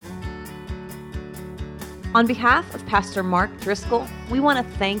On behalf of Pastor Mark Driscoll, we want to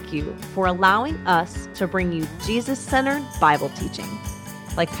thank you for allowing us to bring you Jesus-centered Bible teaching.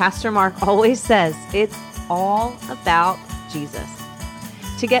 Like Pastor Mark always says, it's all about Jesus.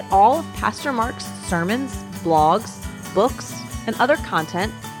 To get all of Pastor Mark's sermons, blogs, books, and other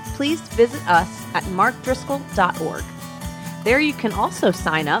content, please visit us at markdriscoll.org. There you can also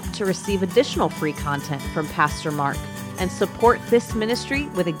sign up to receive additional free content from Pastor Mark and support this ministry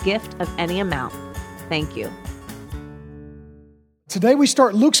with a gift of any amount. Thank you. Today we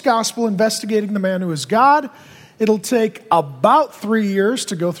start Luke's Gospel, investigating the man who is God. It'll take about 3 years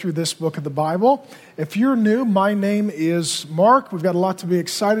to go through this book of the Bible. If you're new, my name is Mark. We've got a lot to be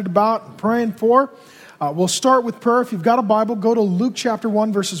excited about and praying for. We'll start with prayer. If you've got a Bible, go to Luke chapter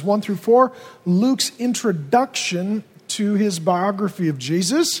 1, verses 1 through 4. Luke's introduction to his biography of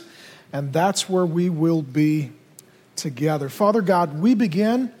Jesus. And that's where we will be together. Father God, we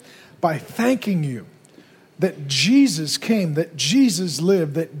begin by thanking you that Jesus came, that Jesus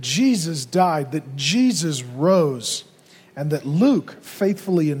lived, that Jesus died, that Jesus rose, and that Luke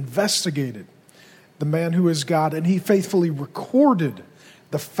faithfully investigated the man who is God, and he faithfully recorded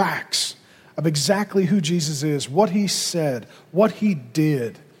the facts of exactly who Jesus is, what he said, what he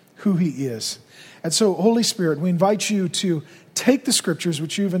did, who he is. And so, Holy Spirit, we invite you to take the scriptures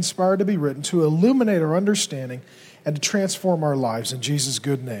which you've inspired to be written, to illuminate our understanding, and to transform our lives. In Jesus'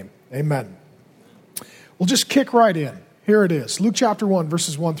 good name, amen. We'll just kick right in. Here it is, Luke chapter 1,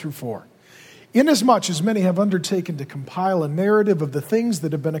 verses 1 through 4. Inasmuch as many have undertaken to compile a narrative of the things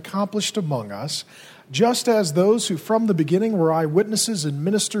that have been accomplished among us, just as those who from the beginning were eyewitnesses and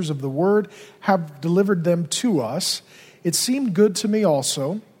ministers of the word have delivered them to us, it seemed good to me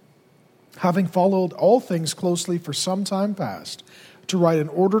also, having followed all things closely for some time past, to write an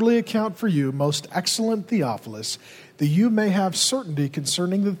orderly account for you, most excellent Theophilus, that you may have certainty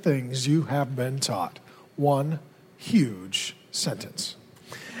concerning the things you have been taught. One huge sentence.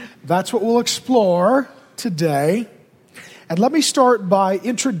 That's what we'll explore today. And let me start by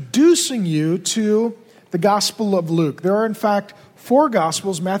introducing you to the Gospel of Luke. There are, in fact, 4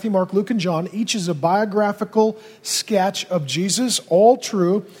 Gospels, Matthew, Mark, Luke, and John. Each is a biographical sketch of Jesus, all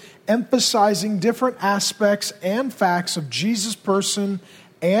true, emphasizing different aspects and facts of Jesus' person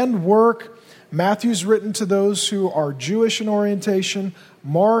and work. Matthew's written to those who are Jewish in orientation,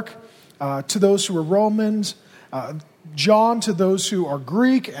 Mark to those who are Romans, John to those who are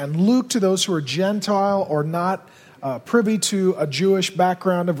Greek, and Luke to those who are Gentile or not privy to a Jewish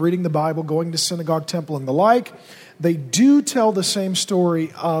background of reading the Bible, going to synagogue, temple, and the like. They do tell the same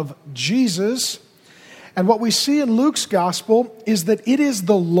story of Jesus. And what we see in Luke's gospel is that it is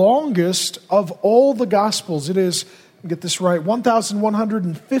the longest of all the gospels. It is, get this right,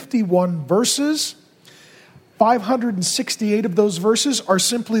 1,151 verses. 568 of those verses are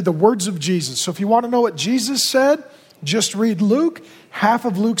simply the words of Jesus. So if you want to know what Jesus said, just read Luke. Half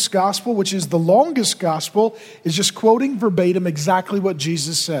of Luke's gospel, which is the longest gospel, is just quoting verbatim exactly what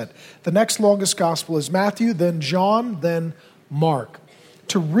Jesus said. The next longest gospel is Matthew, then John, then Mark.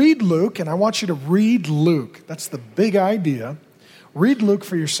 To read Luke, and I want you to read Luke. That's the big idea. Read Luke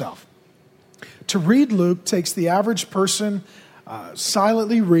for yourself. To read Luke takes the average person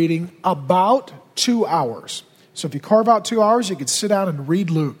silently reading about 2 hours. So if you carve out 2 hours, you could sit down and read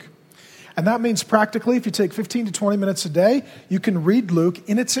Luke. And that means practically, if you take 15 to 20 minutes a day, you can read Luke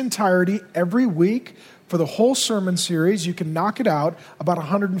in its entirety every week. For the whole sermon series, you can knock it out about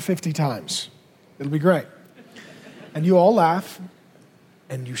 150 times. It'll be great. And you all laugh,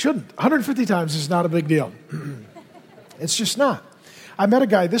 and you shouldn't. 150 times is not a big deal. It's just not. I met a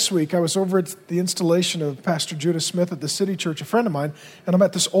guy this week. I was over at the installation of Pastor Judah Smith at the City Church, a friend of mine, and I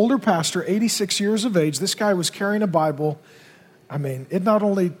met this older pastor, 86 years of age. This guy was carrying a Bible. I mean, it not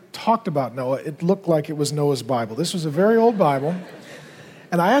only talked about Noah, it looked like it was Noah's Bible. This was a very old Bible.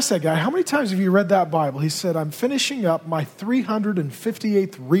 And I asked that guy, how many times have you read that Bible? He said, I'm finishing up my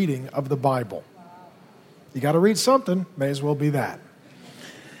 358th reading of the Bible. You got to read something, may as well be that.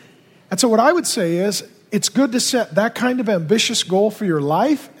 And so what I would say is, it's good to set that kind of ambitious goal for your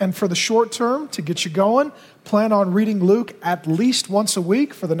life, and for the short term, to get you going, plan on reading Luke at least once a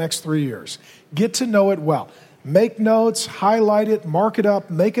week for the next 3 years. Get to know it well. Make notes, highlight it, mark it up,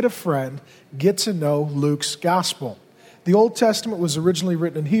 make it a friend. Get to know Luke's gospel. The Old Testament was originally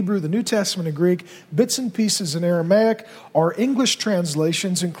written in Hebrew, the New Testament in Greek, bits and pieces in Aramaic. Our English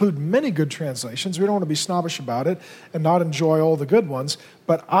translations include many good translations. We don't want to be snobbish about it and not enjoy all the good ones.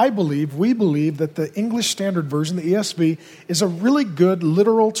 But we believe that the English Standard Version, the ESV, is a really good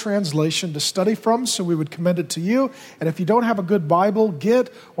literal translation to study from, so we would commend it to you. And if you don't have a good Bible,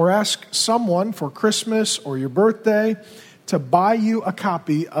 get or ask someone for Christmas or your birthday to buy you a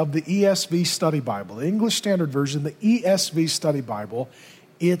copy of the ESV Study Bible, the English Standard Version, the ESV Study Bible.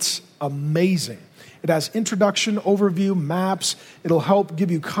 It's amazing. It has introduction, overview, maps. It'll help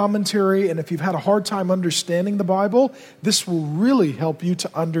give you commentary. And if you've had a hard time understanding the Bible, this will really help you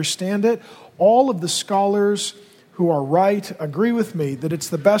to understand it. All of the scholars who are right agree with me that it's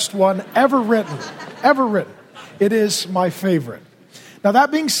the best one ever written. Ever written. It is my favorite. Now,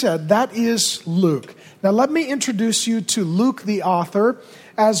 that being said, that is Luke. Now, let me introduce you to Luke, the author.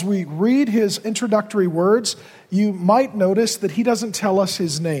 As we read his introductory words, you might notice that he doesn't tell us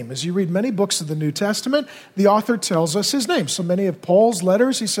his name. As you read many books of the New Testament, the author tells us his name. So many of Paul's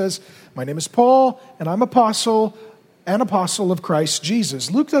letters, he says, "My name is Paul, and I'm an apostle of Christ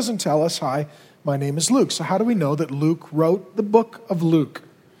Jesus." Luke doesn't tell us, "Hi, my name is Luke." So how do we know that Luke wrote the book of Luke?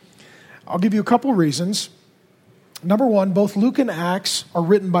 I'll give you a couple reasons. Number one, both Luke and Acts are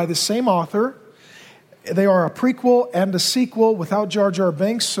written by the same author. They are a prequel and a sequel without Jar Jar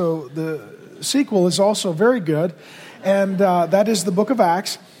Binks, so the sequel is also very good, and that is the book of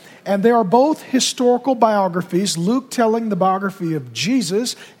Acts. And they are both historical biographies, Luke telling the biography of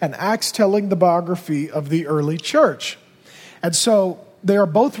Jesus and Acts telling the biography of the early church. And so they are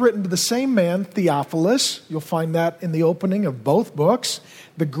both written to the same man, Theophilus. You'll find that in the opening of both books.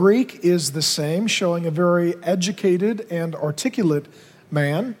 The Greek is the same, showing a very educated and articulate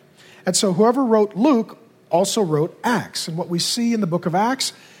man. And so whoever wrote Luke also wrote Acts. And what we see in the book of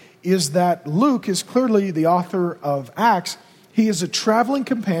Acts is that Luke is clearly the author of Acts. He is a traveling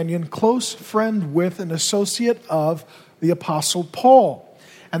companion, close friend with, an associate of the Apostle Paul.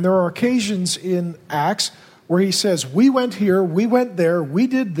 And there are occasions in Acts where he says, "We went here, we went there, we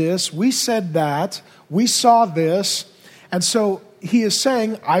did this, we said that, we saw this." And so he is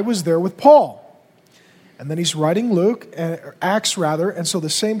saying, "I was there with Paul." And then he's writing Acts. And so the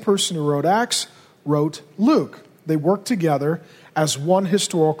same person who wrote Acts wrote Luke. They work together as one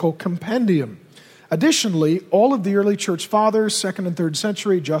historical compendium. Additionally, all of the early church fathers, 2nd and 3rd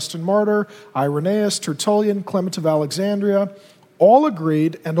century, Justin Martyr, Irenaeus, Tertullian, Clement of Alexandria, all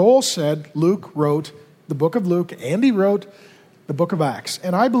agreed and all said Luke wrote the book of Luke, and he wrote the book of Acts.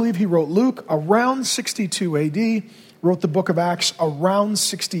 And I believe he wrote Luke around 62 AD, wrote the book of Acts around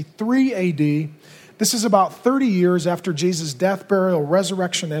 63 AD. This is about 30 years after Jesus' death, burial,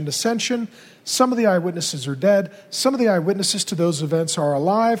 resurrection, and ascension. Some of the eyewitnesses are dead. Some of the eyewitnesses to those events are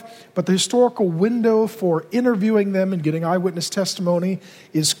alive. But the historical window for interviewing them and getting eyewitness testimony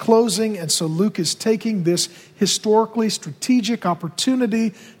is closing. And so Luke is taking this historically strategic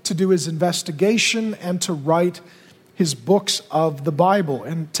opportunity to do his investigation and to write his books of the Bible.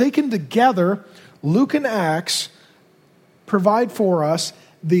 And taken together, Luke and Acts provide for us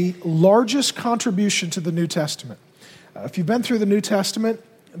the largest contribution to the New Testament. If you've been through the New Testament,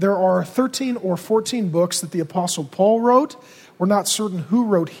 there are 13 or 14 books that the Apostle Paul wrote. We're not certain who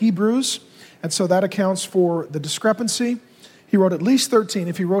wrote Hebrews, and so that accounts for the discrepancy. He wrote at least 13.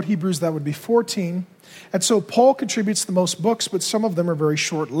 If he wrote Hebrews, that would be 14. And so Paul contributes the most books, but some of them are very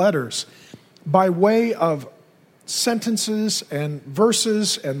short letters. By way of sentences and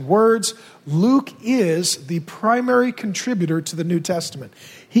verses and words, Luke is the primary contributor to the New Testament.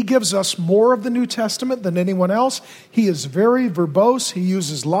 He gives us more of the New Testament than anyone else. He is very verbose. He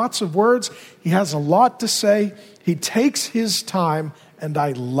uses lots of words. He has a lot to say. He takes his time, and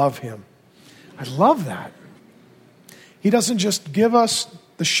I love him. I love that. He doesn't just give us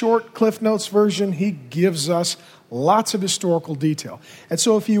the short Cliff Notes version. He gives us lots of historical detail. And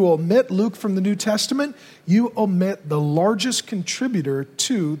so if you omit Luke from the New Testament, you omit the largest contributor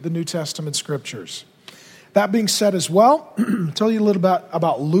to the New Testament scriptures. That being said as well, I'll tell you a little bit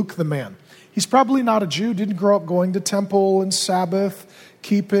about Luke the man. He's probably not a Jew, didn't grow up going to temple and Sabbath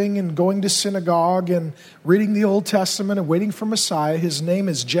keeping and going to synagogue and reading the Old Testament and waiting for Messiah. His name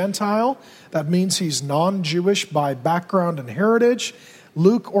is Gentile. That means he's non-Jewish by background and heritage.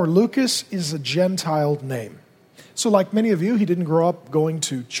 Luke or Lucas is a Gentile name. So like many of you, he didn't grow up going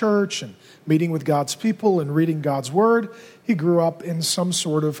to church and meeting with God's people and reading God's word. He grew up in some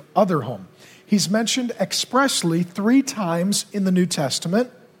sort of other home. He's mentioned expressly 3 times in the New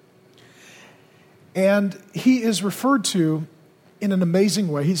Testament, and he is referred to in an amazing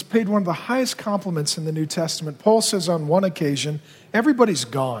way. He's paid one of the highest compliments in the New Testament. Paul says on one occasion, everybody's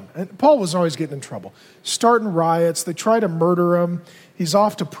gone. And Paul was always getting in trouble. Starting riots, they try to murder him. He's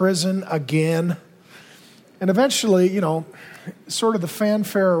off to prison again. And eventually, sort of the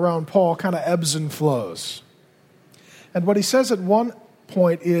fanfare around Paul kind of ebbs and flows. And what he says at one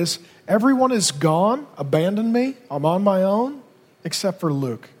point is, everyone is gone, abandoned me, I'm on my own, except for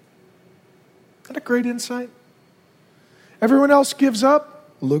Luke. Isn't that a great insight? Everyone else gives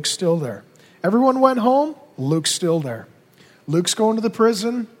up, Luke's still there. Everyone went home, Luke's still there. Luke's going to the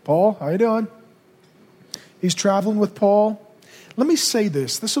prison. Paul, how you doing? He's traveling with Paul. Let me say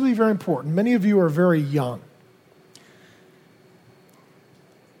this. This will be very important. Many of you are very young.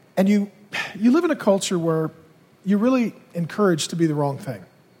 And you live in a culture where you're really encouraged to be the wrong thing.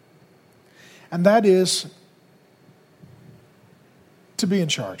 And that is to be in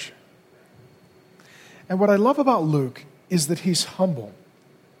charge. And what I love about Luke is that he's humble.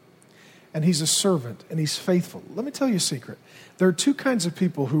 And he's a servant. And he's faithful. Let me tell you a secret. There are two kinds of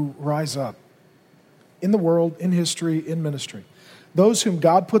people who rise up in the world, in history, in ministry. Those whom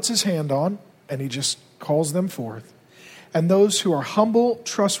God puts his hand on, and he just calls them forth. And those who are humble,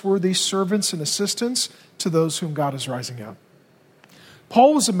 trustworthy servants and assistants to those whom God is rising up.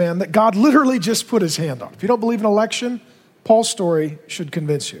 Paul was a man that God literally just put his hand on. If you don't believe in election, Paul's story should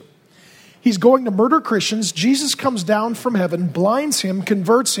convince you. He's going to murder Christians. Jesus comes down from heaven, blinds him,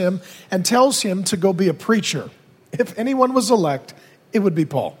 converts him, and tells him to go be a preacher. If anyone was elect, it would be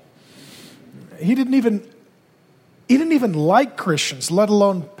Paul. He didn't even like Christians, let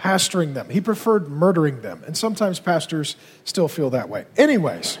alone pastoring them. He preferred murdering them. And sometimes pastors still feel that way.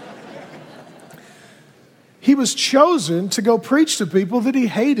 Anyways, he was chosen to go preach to people that he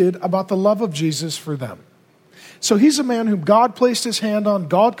hated about the love of Jesus for them. So he's a man whom God placed his hand on,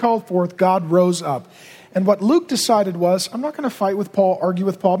 God called forth, God rose up. And what Luke decided was, I'm not going to fight with Paul, argue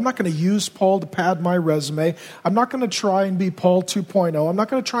with Paul. I'm not going to use Paul to pad my resume. I'm not going to try and be Paul 2.0. I'm not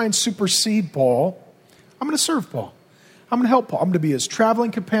going to try and supersede Paul. I'm going to serve Paul. I'm going to help Paul. I'm going to be his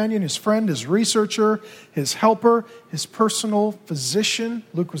traveling companion, his friend, his researcher, his helper, his personal physician.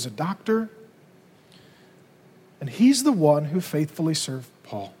 Luke was a doctor. And he's the one who faithfully served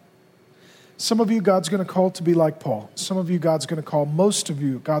Paul. Some of you, God's going to call to be like Paul. Some of you, God's going to call, most of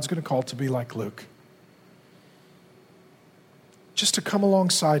you, God's going to call to be like Luke. Just to come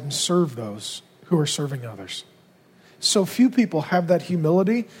alongside and serve those who are serving others. So few people have that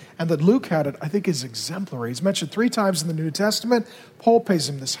humility, and that Luke had it, I think, is exemplary. He's mentioned 3 times in the New Testament. Paul pays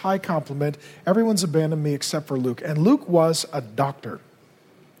him this high compliment. Everyone's abandoned me except for Luke. And Luke was a doctor.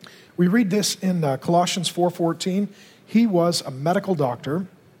 We read this in Colossians 4:14. He was a medical doctor.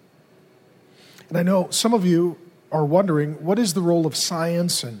 And I know some of you are wondering, what is the role of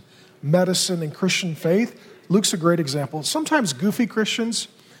science and medicine and Christian faith? Luke's a great example. Sometimes goofy Christians,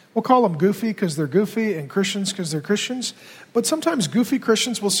 we'll call them goofy because they're goofy and Christians because they're Christians. But sometimes goofy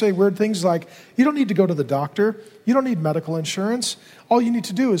Christians will say weird things like, you don't need to go to the doctor. You don't need medical insurance. All you need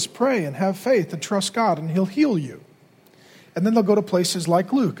to do is pray and have faith and trust God and he'll heal you. And then they'll go to places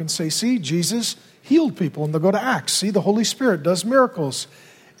like Luke and say, see, Jesus healed people. And they'll go to Acts. See, the Holy Spirit does miracles.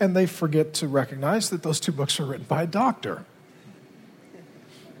 And they forget to recognize that those 2 books are written by a doctor.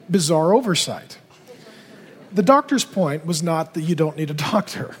 Bizarre oversight. The doctor's point was not that you don't need a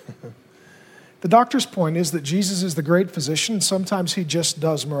doctor. The doctor's point is that Jesus is the great physician, and sometimes he just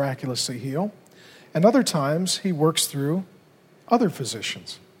does miraculously heal, and other times he works through other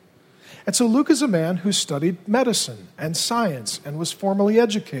physicians. And so Luke is a man who studied medicine and science and was formally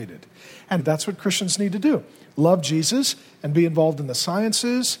educated. And that's what Christians need to do. Love Jesus and be involved in the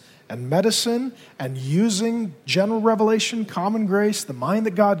sciences and medicine and using general revelation, common grace, the mind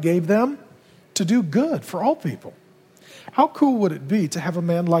that God gave them to do good for all people. How cool would it be to have a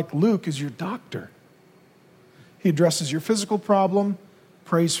man like Luke as your doctor? He addresses your physical problem,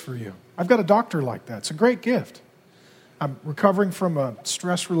 prays for you. I've got a doctor like that. It's a great gift. I'm recovering from a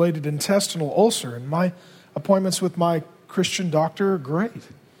stress-related intestinal ulcer, and my appointments with my Christian doctor are great.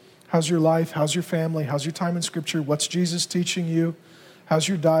 How's your life? How's your family? How's your time in Scripture? What's Jesus teaching you? How's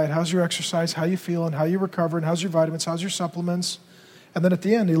your diet? How's your exercise? How you feeling? How you recovering? How's your vitamins? How's your supplements? And then at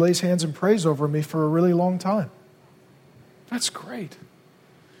the end, he lays hands and prays over me for a really long time. That's great.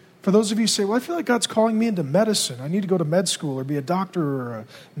 For those of you who say, well, I feel like God's calling me into medicine. I need to go to med school or be a doctor or a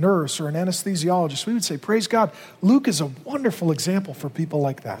nurse or an anesthesiologist. We would say, praise God. Luke is a wonderful example for people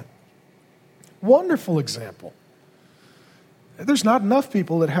like that. Wonderful example. There's not enough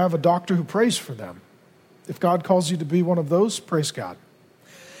people that have a doctor who prays for them. If God calls you to be one of those, praise God.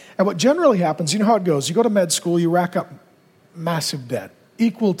 And what generally happens, you know how it goes. You go to med school, you rack up massive debt,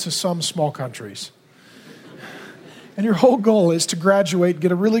 equal to some small countries. And your whole goal is to graduate,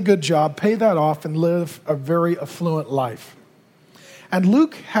 get a really good job, pay that off, and live a very affluent life. And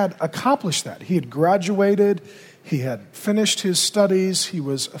Luke had accomplished that. He had graduated. He had finished his studies. He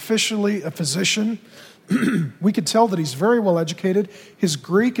was officially a physician. We could tell that he's very well educated. His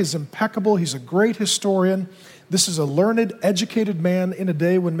Greek is impeccable. He's a great historian. This is a learned, educated man in a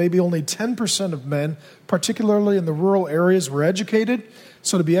day when maybe only 10% of men, particularly in the rural areas, were educated.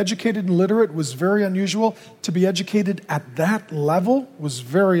 So to be educated and literate was very unusual. To be educated at that level was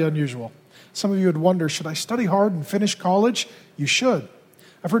very unusual. Some of you would wonder, should I study hard and finish college? You should.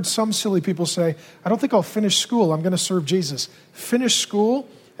 I've heard some silly people say, I don't think I'll finish school. I'm going to serve Jesus. Finish school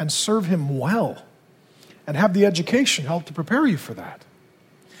and serve him well. And have the education help to prepare you for that.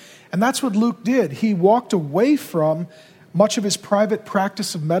 And that's what Luke did. He walked away from much of his private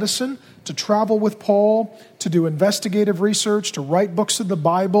practice of medicine to travel with Paul, to do investigative research, to write books of the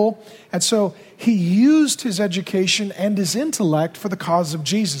Bible. And so he used his education and his intellect for the cause of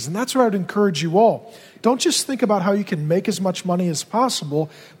Jesus. And that's where I'd encourage you all. Don't just think about how you can make as much money as possible,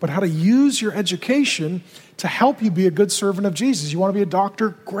 but how to use your education to help you be a good servant of Jesus. You want to be a doctor?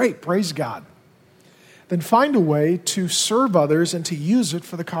 Great, praise God. Then find a way to serve others and to use it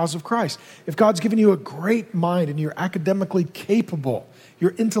for the cause of Christ. If God's given you a great mind and you're academically capable,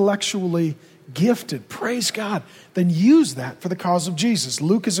 you're intellectually gifted, praise God, then use that for the cause of Jesus.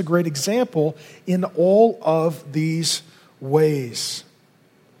 Luke is a great example in all of these ways.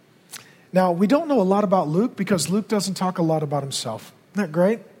 Now, we don't know a lot about Luke because Luke doesn't talk a lot about himself. Isn't that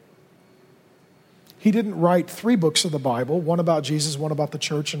great? He didn't write 3 books of the Bible, one about Jesus, one about the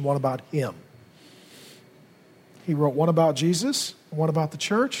church, and one about him. He wrote one about Jesus, one about the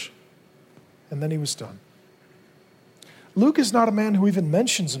church, and then he was done. Luke is not a man who even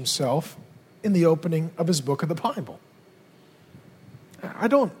mentions himself in the opening of his book of the Bible. I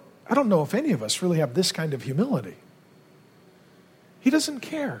don't know if any of us really have this kind of humility. He doesn't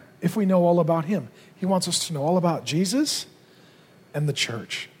care if we know all about him. He wants us to know all about Jesus and the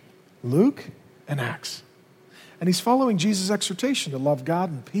church. Luke and Acts. And he's following Jesus' exhortation to love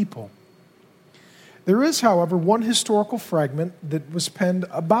God and people. There is, however, one historical fragment that was penned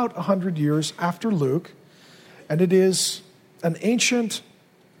about 100 years after Luke, and it is an ancient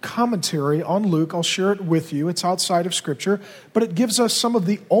commentary on Luke. I'll share it with you. It's outside of Scripture, but it gives us some of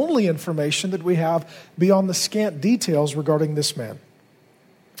the only information that we have beyond the scant details regarding this man.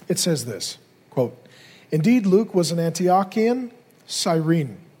 It says this, quote, "Indeed, Luke was an Antiochian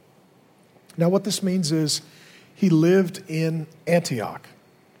Cyrene." Now, what this means is he lived in Antioch.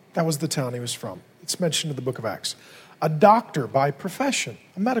 That was the town he was from. It's mentioned in the book of Acts. A doctor by profession,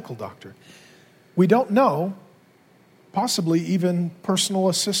 a medical doctor. We don't know, possibly even personal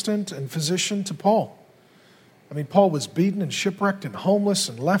assistant and physician to Paul. I mean, Paul was beaten and shipwrecked and homeless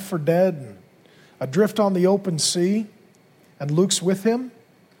and left for dead and adrift on the open sea, and Luke's with him,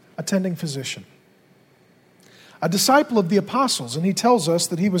 attending physician. A disciple of the apostles, and he tells us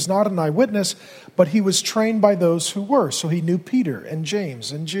that he was not an eyewitness, but he was trained by those who were. So he knew Peter and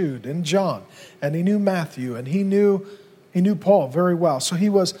James and Jude and John, and he knew Matthew, and he knew Paul very well. So he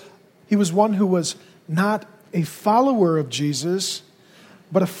was one who was not a follower of Jesus,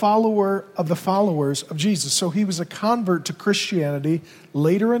 but a follower of the followers of Jesus. So he was a convert to Christianity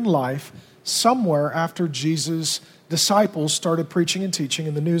later in life, somewhere after Jesus' disciples started preaching and teaching,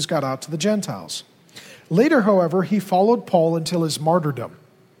 and the news got out to the Gentiles. Later, however, he followed Paul until his martyrdom.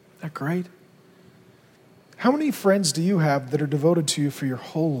 Isn't that great? How many friends do you have that are devoted to you for your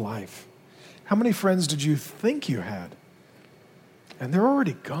whole life? How many friends did you think you had? And they're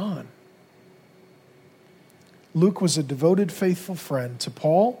already gone. Luke was a devoted, faithful friend to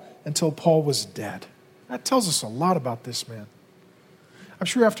Paul until Paul was dead. That tells us a lot about this man. I'm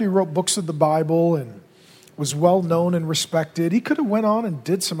sure after he wrote books of the Bible and was well known and respected, he could have went on and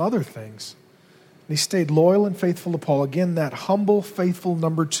did some other things. He stayed loyal and faithful to Paul. Again, that humble, faithful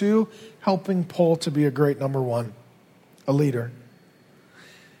number 2, helping Paul to be a great number 1, a leader.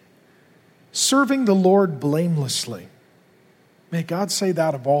 Serving the Lord blamelessly. May God say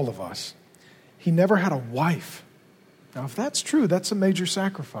that of all of us. He never had a wife. Now, if that's true, that's a major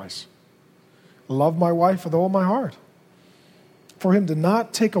sacrifice. I love my wife with all my heart. For him to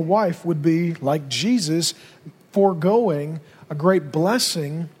not take a wife would be, like Jesus, foregoing a great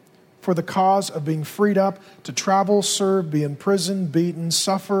blessing for the cause of being freed up to travel, serve, be imprisoned, beaten,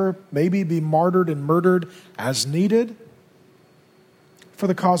 suffer, maybe be martyred and murdered as needed for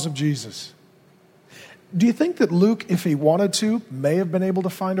the cause of Jesus. Do you think that Luke, if he wanted to, may have been able to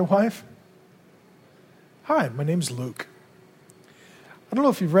find a wife? Hi, my name's Luke. I don't know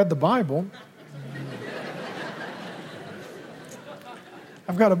if you've read the Bible.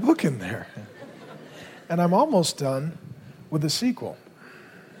 I've got a book in there. And I'm almost done with the sequel.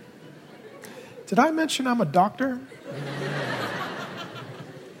 Did I mention I'm a doctor?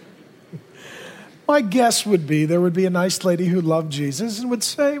 My guess would be there would be a nice lady who loved Jesus and would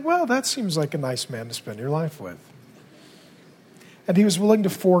say, well, that seems like a nice man to spend your life with. And he was willing to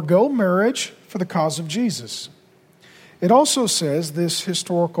forego marriage for the cause of Jesus. It also says, this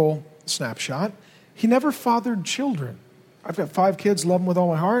historical snapshot, he never fathered children. I've got 5 kids, love them with all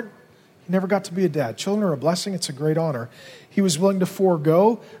my heart. He never got to be a dad. Children are a blessing. It's a great honor. He was willing to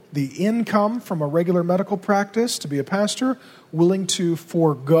forego the income from a regular medical practice to be a pastor, willing to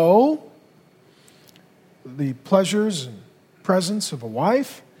forego the pleasures and presence of a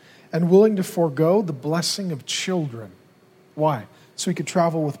wife, and willing to forego the blessing of children. Why? So he could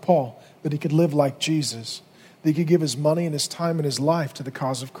travel with Paul, that he could live like Jesus, that he could give his money and his time and his life to the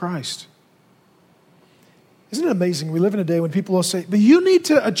cause of Christ. Isn't it amazing? We live in a day when people will say, but you need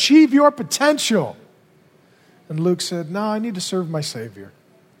to achieve your potential. And Luke said, no, I need to serve my Savior.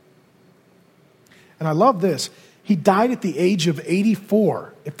 And I love this. He died at the age of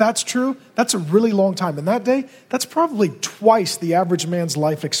 84. If that's true, that's a really long time. In that day, that's probably twice the average man's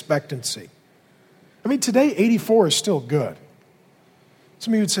life expectancy. I mean, today, 84 is still good.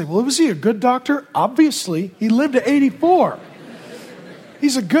 Some of you would say, well, was he a good doctor? Obviously, he lived to 84.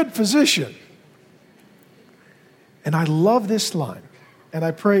 He's a good physician. And I love this line, and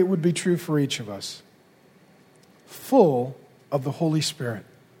I pray it would be true for each of us. Full of the Holy Spirit.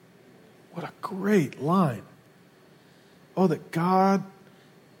 What a great line. Oh, that God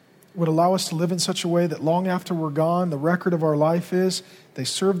would allow us to live in such a way that long after we're gone, the record of our life is they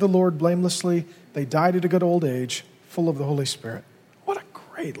served the Lord blamelessly, they died at a good old age, full of the Holy Spirit. What a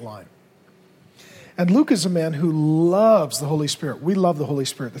great line. And Luke is a man who loves the Holy Spirit. We love the Holy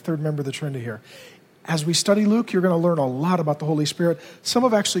Spirit, the third member of the Trinity here. As we study Luke, you're going to learn a lot about the Holy Spirit. Some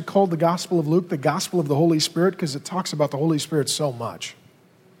have actually called the Gospel of Luke the Gospel of the Holy Spirit because it talks about the Holy Spirit so much.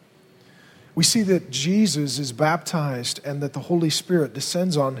 We see that Jesus is baptized and that the Holy Spirit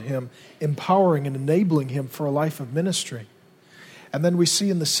descends on him, empowering and enabling him for a life of ministry. And then we see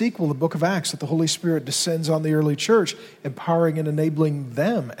in the sequel, the book of Acts, that the Holy Spirit descends on the early church, empowering and enabling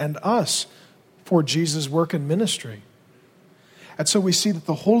them and us for Jesus' work and ministry. And so we see that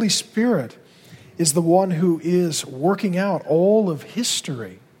the Holy Spirit is the one who is working out all of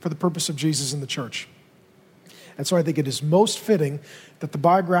history for the purpose of Jesus in the church. And so I think it is most fitting that the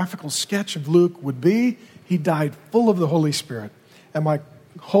biographical sketch of Luke would be, he died full of the Holy Spirit. And my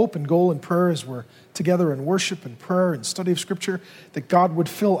hope and goal and prayer as we're together in worship and prayer and study of Scripture, that God would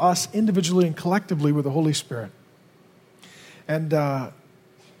fill us individually and collectively with the Holy Spirit. And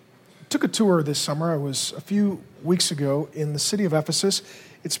took a tour this summer. I was a few weeks ago in the city of Ephesus.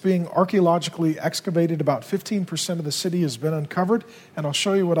 It's being archaeologically excavated. About 15% of the city has been uncovered, and I'll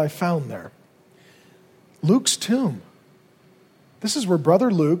show you what I found there. Luke's tomb. This is where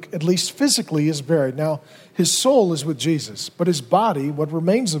Brother Luke, at least physically, is buried. Now, his soul is with Jesus, but his body, what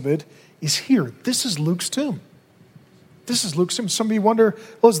remains of it, is here. This is Luke's tomb. This is Luke's tomb. Some of you wonder,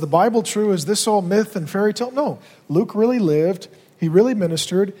 well, is the Bible true? Is this all myth and fairy tale? No. Luke really lived. He really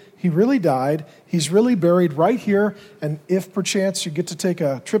ministered. He really died. He's really buried right here. And if perchance you get to take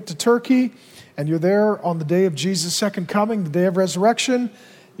a trip to Turkey and you're there on the day of Jesus' second coming, the day of resurrection,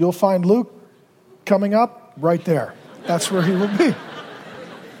 you'll find Luke coming up right there. That's where he will be.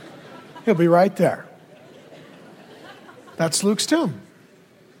 He'll be right there. That's Luke's tomb.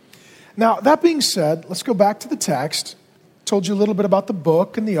 Now, that being said, let's go back to the text. Told you a little bit about the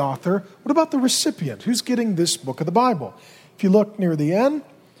book and the author. What about the recipient? Who's getting this book of the Bible? If you look near the end,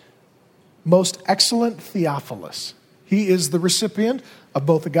 most excellent Theophilus. He is the recipient of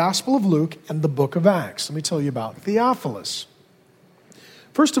both the Gospel of Luke and the book of Acts. Let me tell you about Theophilus.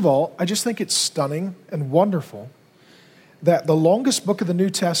 First of all, I just think it's stunning and wonderful that the longest book of the New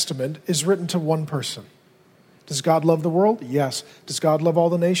Testament is written to one person. Does God love the world? Yes. Does God love all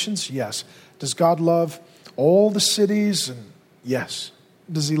the nations? Yes. Does God love all the cities? And yes.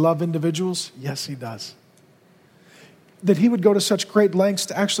 Does he love individuals? Yes, he does. That he would go to such great lengths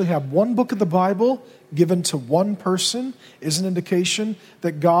to actually have one book of the Bible given to one person is an indication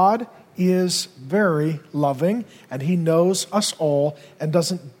that God is very loving and he knows us all and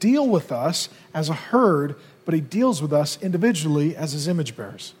doesn't deal with us as a herd, but he deals with us individually as his image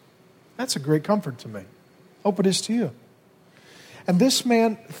bearers. That's a great comfort to me. Hope it is to you. And this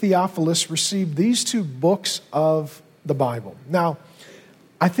man, Theophilus, received these two books of the Bible. Now,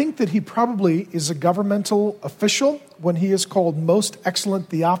 I think that he probably is a governmental official when he is called Most Excellent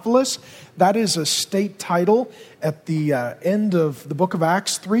Theophilus. That is a state title at the end of the book of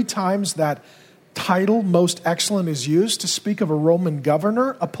Acts. 3 times that title, Most Excellent, is used to speak of a Roman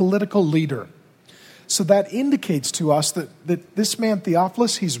governor, a political leader. So that indicates to us that this man,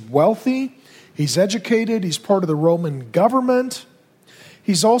 Theophilus, he's wealthy, he's educated, he's part of the Roman government.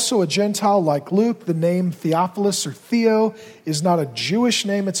 He's also a Gentile like Luke. The name Theophilus or Theo is not a Jewish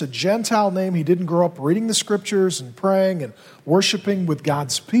name, it's a Gentile name. He didn't grow up reading the scriptures and praying and worshiping with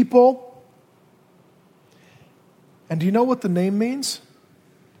God's people. And do you know what the name means?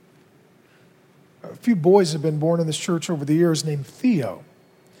 A few boys have been born in this church over the years named Theo.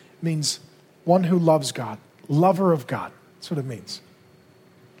 means one who loves God, lover of God. That's what it means.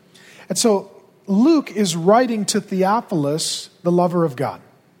 And so Luke is writing to Theophilus, the lover of God.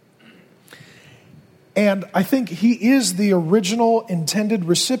 And I think he is the original intended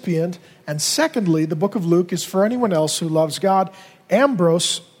recipient. And secondly, the book of Luke is for anyone else who loves God.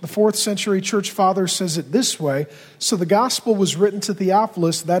 Ambrose, the 4th century church father, says it this way: so the gospel was written to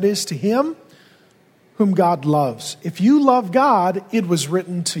Theophilus, that is, to him whom God loves. If you love God, it was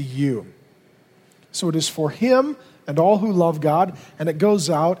written to you. So it is for him and all who love God, and it goes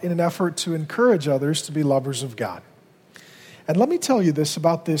out in an effort to encourage others to be lovers of God. And let me tell you this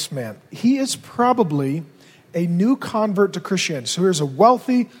about this man. He is probably a new convert to Christianity. So here's a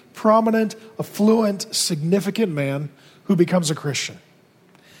wealthy, prominent, affluent, significant man who becomes a Christian.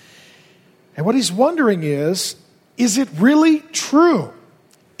 And what he's wondering is it really true?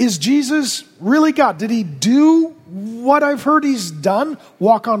 Is Jesus really God? Did he do what I've heard he's done?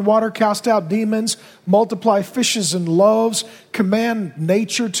 Walk on water, cast out demons, multiply fishes and loaves, command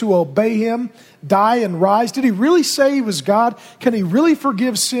nature to obey him, die and rise? Did he really say he was God? Can he really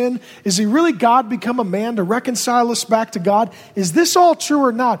forgive sin? Is he really God become a man to reconcile us back to God? Is this all true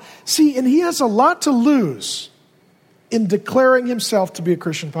or not? See, and he has a lot to lose in declaring himself to be a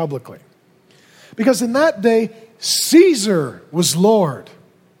Christian publicly. Because in that day, Caesar was Lord.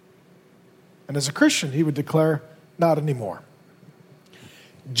 And as a Christian, he would declare, not anymore.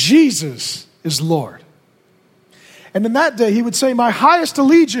 Jesus is Lord. And in that day, he would say, my highest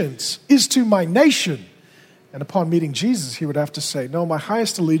allegiance is to my nation. And upon meeting Jesus, he would have to say, no, my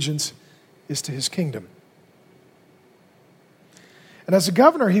highest allegiance is to his kingdom. And as a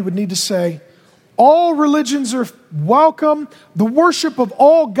governor, he would need to say, all religions are welcome. The worship of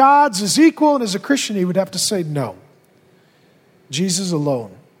all gods is equal. And as a Christian, he would have to say, no. Jesus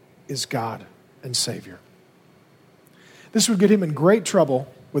alone is God and Savior. This would get him in great trouble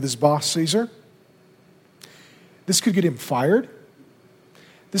with his boss, Caesar. This could get him fired.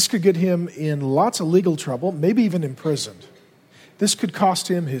 This could get him in lots of legal trouble, maybe even imprisoned. This could cost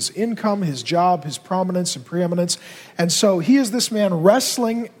him his income, his job, his prominence and preeminence. And so he is this man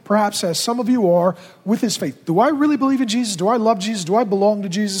wrestling, perhaps as some of you are, with his faith. Do I really believe in Jesus? Do I love Jesus? Do I belong to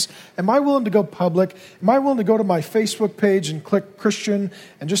Jesus? Am I willing to go public? Am I willing to go to my Facebook page and click Christian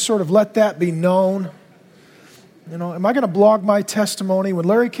and just sort of let that be known? You know, am I going to blog my testimony? When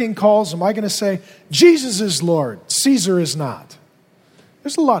Larry King calls, am I going to say, Jesus is Lord, Caesar is not?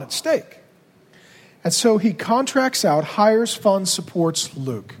 There's a lot at stake. And so he contracts out, hires, funds, supports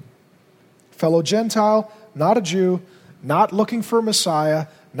Luke. Fellow Gentile, not a Jew, not looking for a Messiah,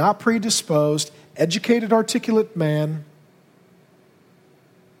 not predisposed, educated, articulate man,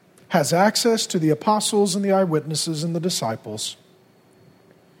 has access to the apostles and the eyewitnesses and the disciples.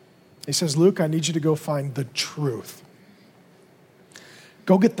 He says, Luke, I need you to go find the truth.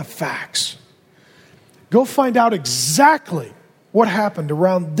 Go get the facts. Go find out exactly what happened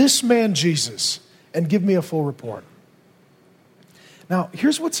around this man, Jesus, and give me a full report. Now,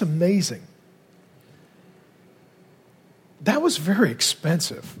 here's what's amazing. That was very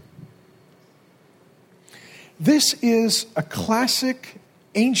expensive. This is a classic,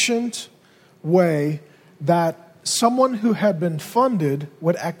 ancient way that someone who had been funded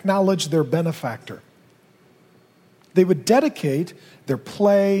would acknowledge their benefactor. They would dedicate their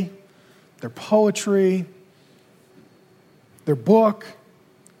play, their poetry, their book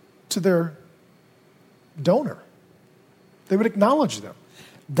to their donor. They would acknowledge them.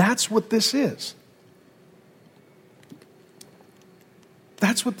 That's what this is.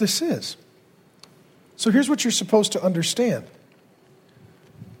 That's what this is. So here's what you're supposed to understand.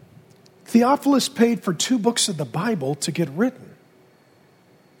 Theophilus paid for 2 books of the Bible to get written.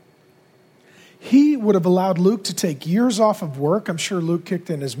 He would have allowed Luke to take years off of work. I'm sure Luke kicked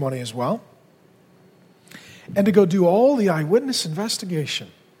in his money as well. And to go do all the eyewitness investigation.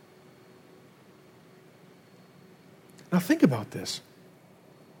 Now think about this.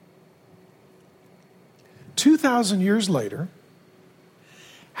 2,000 years later,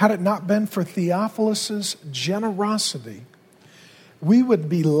 had it not been for Theophilus' generosity, we would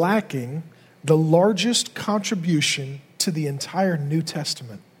be lacking the largest contribution to the entire New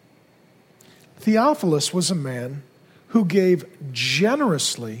Testament. Theophilus was a man who gave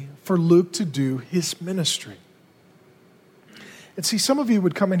generously for Luke to do his ministry. And see, some of you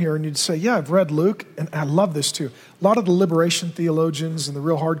would come in here and you'd say, yeah, I've read Luke, and I love this too. A lot of the liberation theologians and the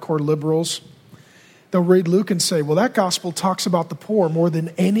real hardcore liberals, they'll read Luke and say, well, that gospel talks about the poor more than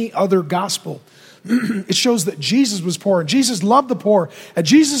any other gospel. It shows that Jesus was poor, and Jesus loved the poor, and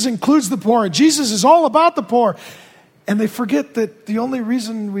Jesus includes the poor, and Jesus is all about the poor. And they forget that the only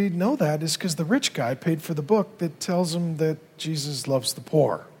reason we know that is because the rich guy paid for the book that tells them that Jesus loves the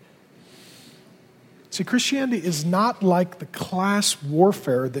poor. See, Christianity is not like the class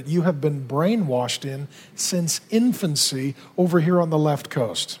warfare that you have been brainwashed in since infancy over here on the left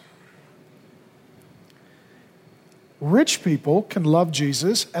coast. Rich people can love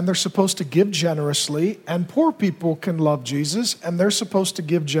Jesus and they're supposed to give generously, and poor people can love Jesus and they're supposed to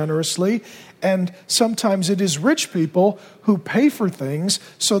give generously, and sometimes it is rich people who pay for things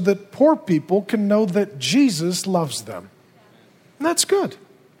so that poor people can know that Jesus loves them. And that's good.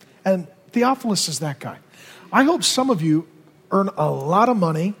 And Theophilus is that guy. I hope some of you earn a lot of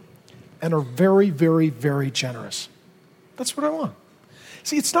money and are very, very, very generous. That's what I want.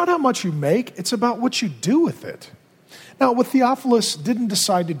 See, it's not how much you make, it's about what you do with it. Now, what Theophilus didn't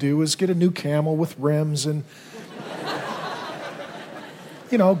decide to do is get a new camel with rims and,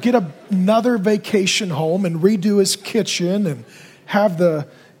 get another vacation home and redo his kitchen and have the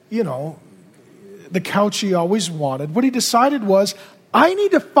couch he always wanted. What he decided was, I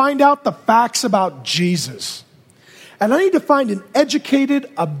need to find out the facts about Jesus. And I need to find an educated,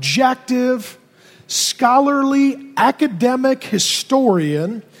 objective, scholarly, academic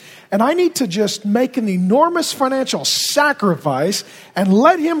historian, and I need to just make an enormous financial sacrifice and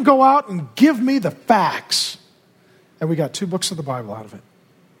let him go out and give me the facts. And we got 2 books of the Bible out of it.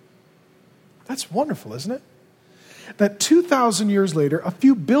 That's wonderful, isn't it? That 2,000 years later, a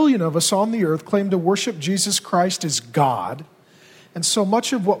few billion of us on the earth claim to worship Jesus Christ as God. And so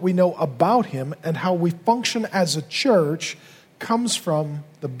much of what we know about him and how we function as a church comes from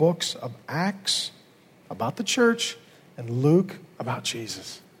the books of Acts about the church and Luke about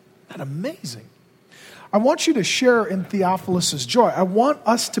Jesus. Isn't that amazing? I want you to share in Theophilus' joy. I want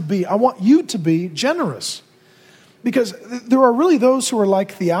you to be generous. Because there are really those who are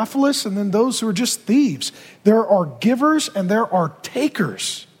like Theophilus and then those who are just thieves. There are givers and there are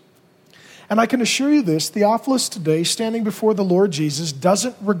takers. And I can assure you this, Theophilus today, standing before the Lord Jesus,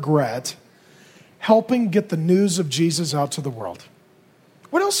 doesn't regret helping get the news of Jesus out to the world.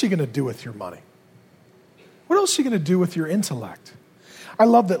 What else are you going to do with your money? What else are you going to do with your intellect? I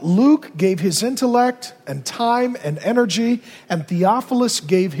love that Luke gave his intellect and time and energy, and Theophilus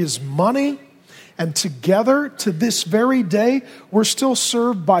gave his money. And together, to this very day, we're still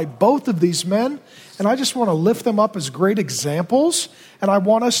served by both of these men. And I just want to lift them up as great examples. And I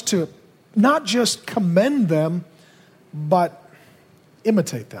want us to not just commend them, but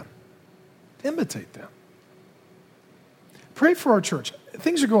imitate them. Imitate them. Pray for our church.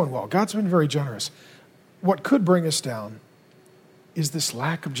 Things are going well. God's been very generous. What could bring us down is this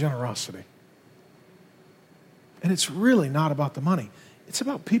lack of generosity. And it's really not about the money. It's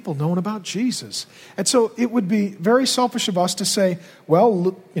about people knowing about Jesus. And so it would be very selfish of us to say,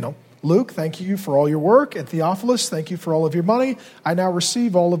 well, Luke, thank you for all your work, and Theophilus, thank you for all of your money. I now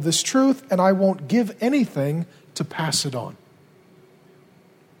receive all of this truth, and I won't give anything to pass it on.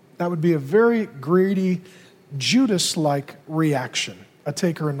 That would be a very greedy, Judas-like reaction, a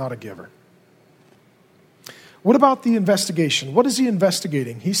taker and not a giver. What about the investigation? What is he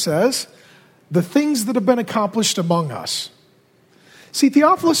investigating? He says, the things that have been accomplished among us. See,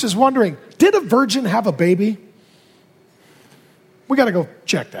 Theophilus is wondering, did a virgin have a baby? We got to go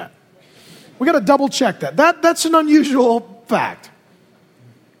check that. We got to double check that. That's an unusual fact.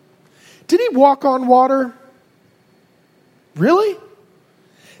 Did he walk on water? Really?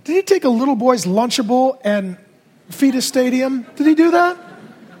 Did he take a little boy's Lunchable and feed a stadium? Did he do that?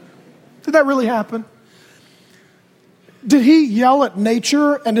 Did that really happen? Did he yell at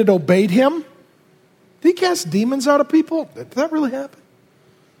nature and it obeyed him? Did he cast demons out of people? Did that really happen?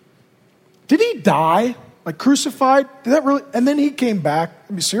 Did he die, like crucified? Did that really? And then he came back.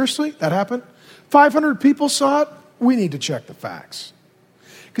 I mean, seriously, that happened? 500 people saw it? We need to check the facts.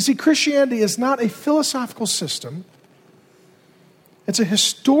 Because see, Christianity is not a philosophical system. It's a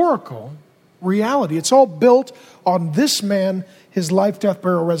historical reality. It's all built on this man, his life, death,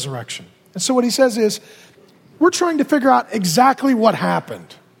 burial, resurrection. And so what he says is, we're trying to figure out exactly what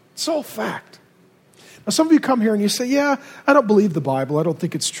happened. It's all fact. Now, some of you come here and you say, yeah, I don't believe the Bible. I don't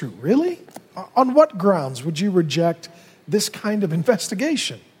think it's true. Really? On what grounds would you reject this kind of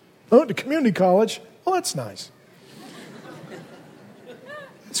investigation? I went to community college. Well, that's nice.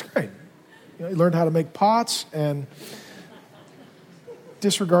 That's great. You learned how to make pots and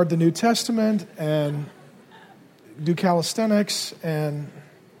disregard the New Testament and do calisthenics and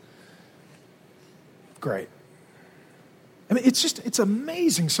great. I mean, it's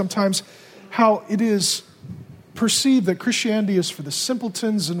amazing sometimes how it is perceived that Christianity is for the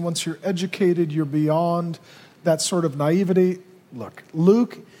simpletons, and once you're educated, you're beyond that sort of naivety. Look,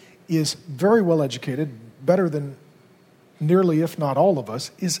 Luke is very well educated, better than nearly, if not all of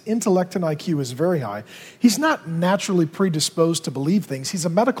us, his intellect and IQ is very high. He's not naturally predisposed to believe things. He's a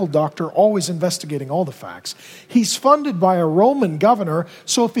medical doctor, always investigating all the facts. He's funded by a Roman governor,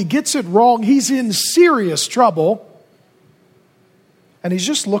 so if he gets it wrong, he's in serious trouble. And he's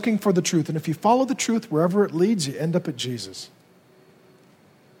just looking for the truth. And if you follow the truth wherever it leads, you end up at Jesus.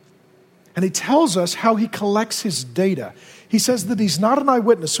 And he tells us how he collects his data. He says that he's not an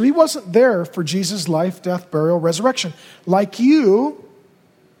eyewitness. So he wasn't there for Jesus' life, death, burial, resurrection. Like you.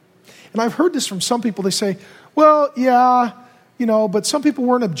 And I've heard this from some people. They say, well, yeah, but some people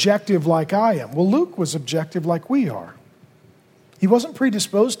weren't objective like I am. Well, Luke was objective like we are. He wasn't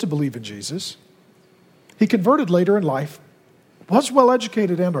predisposed to believe in Jesus. He converted later in life, was well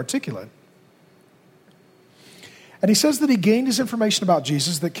educated and articulate. And he says that he gained his information about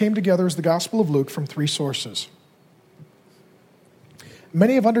Jesus that came together as the Gospel of Luke from 3 sources.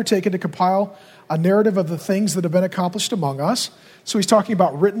 Many have undertaken to compile a narrative of the things that have been accomplished among us. So he's talking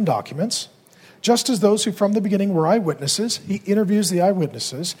about written documents. Just as those who from the beginning were eyewitnesses, he interviews the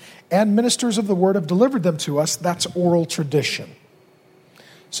eyewitnesses, and ministers of the word have delivered them to us. That's oral tradition.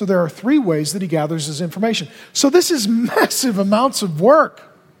 So there are 3 ways that he gathers his information. So this is massive amounts of work.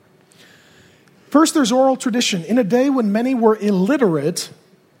 First, there's oral tradition. In a day when many were illiterate,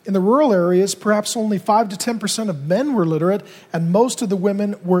 in the rural areas, perhaps only 5 to 10% of men were literate, and most of the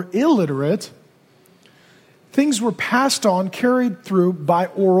women were illiterate. Things were passed on, carried through by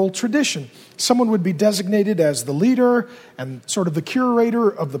oral tradition. Someone would be designated as the leader and sort of the curator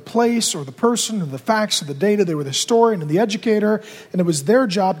of the place or the person or the facts or the data. They were the historian and the educator, and it was their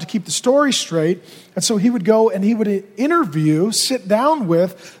job to keep the story straight. And so he would go and he would interview, sit down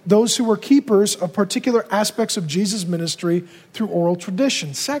with those who were keepers of particular aspects of Jesus' ministry through oral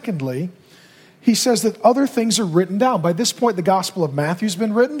tradition. Secondly, he says that other things are written down. By this point, the Gospel of Matthew has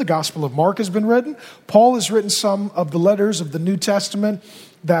been written. The Gospel of Mark has been written. Paul has written some of the letters of the New Testament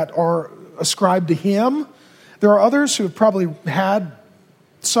that are ascribed to him. There are others who have probably had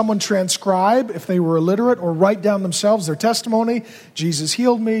someone transcribe, if they were illiterate, or write down themselves their testimony. Jesus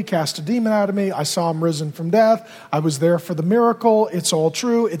healed me, cast a demon out of me. I saw him risen from death. I was there for the miracle. It's all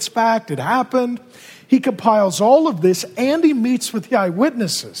true. It's fact. It happened. He compiles all of this, and he meets with the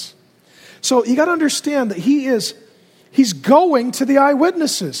eyewitnesses. So you got to understand that he's going to the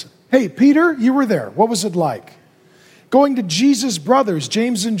eyewitnesses. Hey, Peter, you were there. What was it like? Going to Jesus' brothers,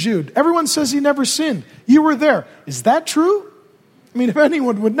 James and Jude. Everyone says he never sinned. You were there. Is that true? I mean, if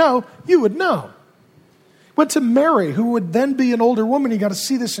anyone would know, you would know. Went to Mary, who would then be an older woman. You got to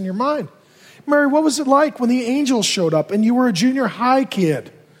see this in your mind. Mary, what was it like when the angels showed up and you were a junior high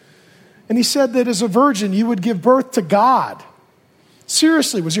kid? And he said that as a virgin, you would give birth to God.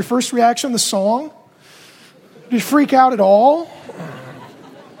 Seriously, was your first reaction the song? Did you freak out at all?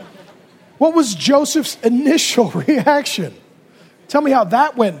 What was Joseph's initial reaction? Tell me how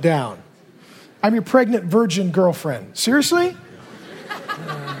that went down. I'm your pregnant virgin girlfriend. Seriously?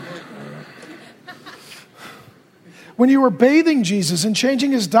 When you were bathing Jesus and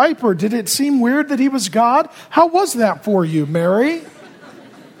changing his diaper, did it seem weird that he was God? How was that for you, Mary?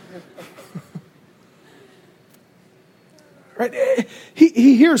 Right?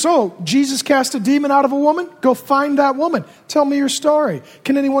 He hears, oh, Jesus cast a demon out of a woman? Go find that woman. Tell me your story.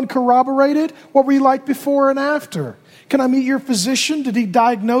 Can anyone corroborate it? What were you like before and after? Can I meet your physician? Did he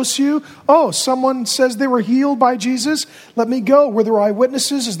diagnose you? Oh, someone says they were healed by Jesus. Let me go. Were there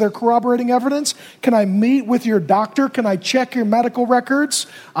eyewitnesses? Is there corroborating evidence? Can I meet with your doctor? Can I check your medical records?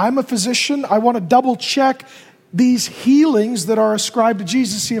 I'm a physician. I want to double check these healings that are ascribed to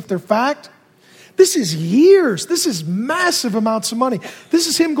Jesus, see if they're fact. This is years. This is massive amounts of money. This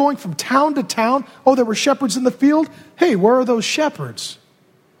is him going from town to town. Oh, there were shepherds in the field. Hey, where are those shepherds?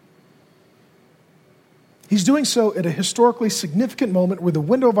 He's doing so at a historically significant moment where the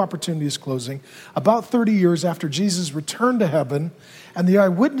window of opportunity is closing, about 30 years after Jesus returned to heaven, and the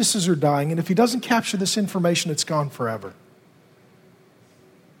eyewitnesses are dying, and if he doesn't capture this information, it's gone forever.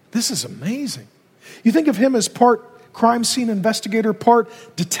 This is amazing. You think of him as part crime scene investigator, part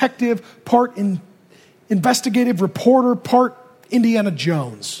detective, part investigative reporter, part Indiana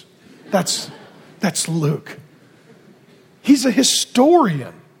Jones. That's Luke. He's a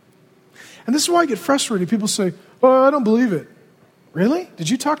historian. And this is why I get frustrated. People say, oh, I don't believe it. Really? Did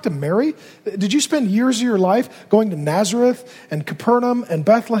you talk to Mary? Did you spend years of your life going to Nazareth and Capernaum and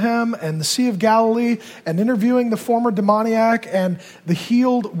Bethlehem and the Sea of Galilee and interviewing the former demoniac and the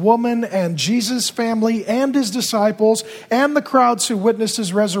healed woman and Jesus' family and his disciples and the crowds who witnessed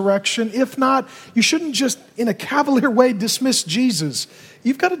his resurrection? If not, you shouldn't just in a cavalier way dismiss Jesus.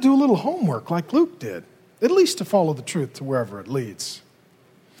 You've got to do a little homework like Luke did, at least to follow the truth to wherever it leads.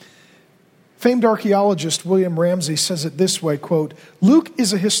 Famed archaeologist William Ramsey says it this way, quote, "Luke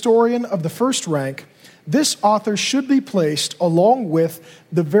is a historian of the first rank. This author should be placed along with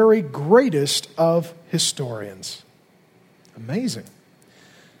the very greatest of historians." Amazing.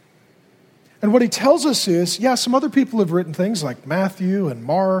 And what he tells us is, yeah, some other people have written things like Matthew and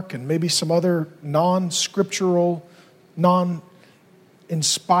Mark and maybe some other non-scriptural,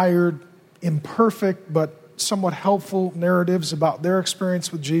 non-inspired, imperfect, but somewhat helpful narratives about their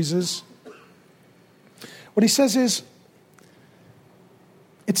experience with Jesus. What he says is,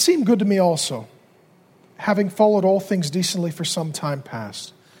 it seemed good to me also, having followed all things decently for some time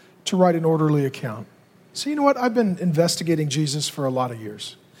past, to write an orderly account. So you know what? I've been investigating Jesus for a lot of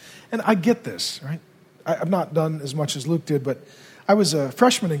years. And I get this, right? I've not done as much as Luke did, but I was a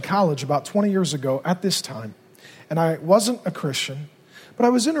freshman in college about 20 years ago at this time. And I wasn't a Christian, but I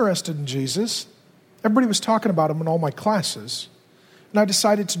was interested in Jesus. Everybody was talking about him in all my classes. And I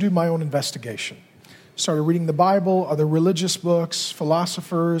decided to do my own investigation. Started reading the Bible, other religious books,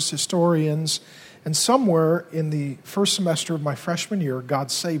 philosophers, historians. And somewhere in the first semester of my freshman year,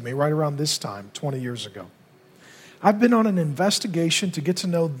 God saved me right around this time, 20 years ago. I've been on an investigation to get to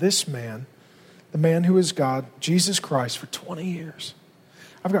know this man, the man who is God, Jesus Christ, for 20 years.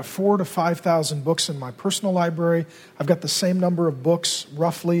 I've got 4,000 to 5,000 books in my personal library. I've got the same number of books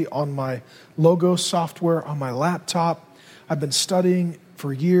roughly on my Logos software on my laptop. I've been studying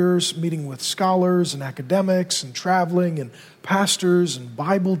for years, meeting with scholars and academics and traveling and pastors and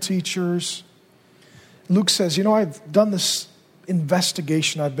Bible teachers. Luke says, you know, I've done this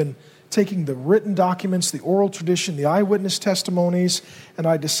investigation. I've been taking the written documents, the oral tradition, the eyewitness testimonies, and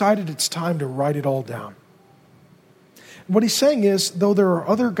I decided it's time to write it all down. And what he's saying is, though there are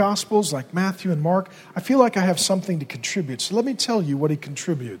other gospels like Matthew and Mark, I feel like I have something to contribute. So let me tell you what he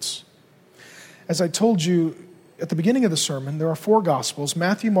contributes. As I told you at the beginning of the sermon, there are 4 gospels.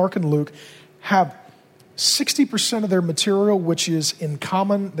 Matthew, Mark, and Luke have 60% of their material, which is in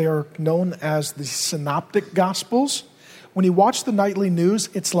common. They are known as the synoptic gospels. When you watch the nightly news,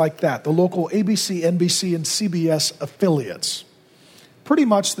 it's like that. The local ABC, NBC, and CBS affiliates. Pretty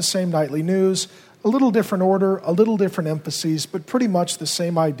much the same nightly news, a little different order, a little different emphases, but pretty much the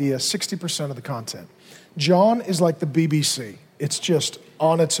same idea, 60% of the content. John is like the BBC. It's just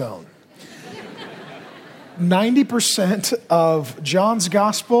on its own. 90% of John's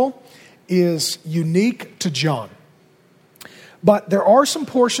gospel is unique to John. But there are some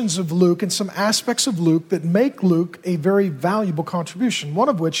portions of Luke and some aspects of Luke that make Luke a very valuable contribution, one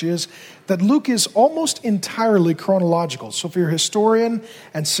of which is that Luke is almost entirely chronological. So if you're a historian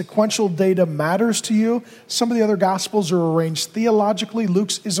and sequential data matters to you, some of the other Gospels are arranged theologically.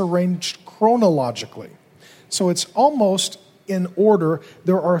 Luke's is arranged chronologically. So it's almost in order.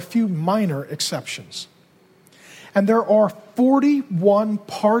 There are a few minor exceptions. And there are 41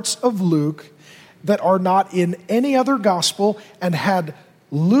 parts of Luke that are not in any other gospel, and had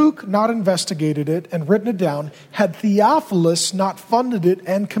Luke not investigated it and written it down, had Theophilus not funded it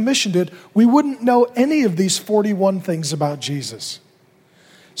and commissioned it, we wouldn't know any of these 41 things about Jesus.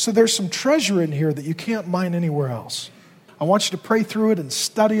 So there's some treasure in here that you can't mine anywhere else. I want you to pray through it and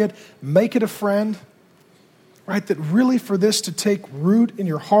study it, make it a friend, right? That really for this to take root in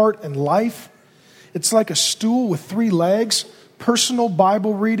your heart and life, it's like a stool with 3 legs: personal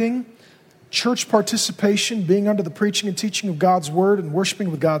Bible reading, church participation, being under the preaching and teaching of God's word and worshiping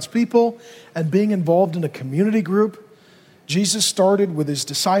with God's people, and being involved in a community group. Jesus started with his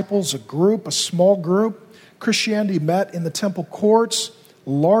disciples, a small group. Christianity met in the temple courts,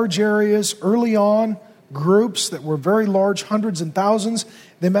 large areas, early on, groups that were very large, hundreds and thousands.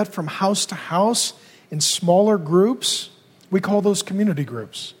 They met from house to house in smaller groups. We call those community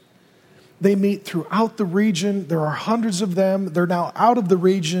groups. They meet throughout the region. There are hundreds of them. They're now out of the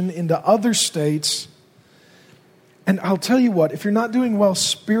region into other states. And I'll tell you what, if you're not doing well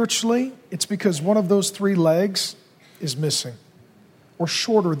spiritually, it's because one of those 3 legs is missing or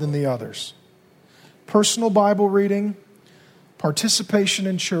shorter than the others. Personal Bible reading, participation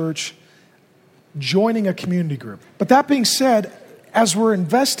in church, joining a community group. But that being said, as we're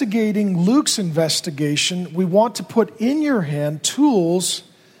investigating Luke's investigation, we want to put in your hand tools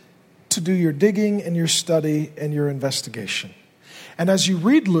to do your digging and your study and your investigation. And as you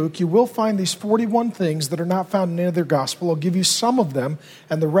read Luke, you will find these 41 things that are not found in any other gospel. I'll give you some of them,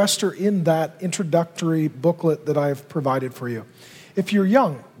 and the rest are in that introductory booklet that I have provided for you. If you're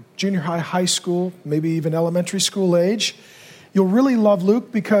young, junior high, high school, maybe even elementary school age, you'll really love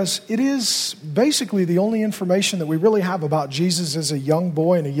Luke because it is basically the only information that we really have about Jesus as a young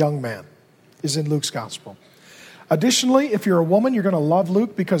boy and a young man is in Luke's gospel. Additionally, if you're a woman, you're going to love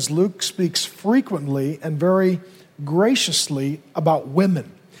Luke because Luke speaks frequently and very graciously about women.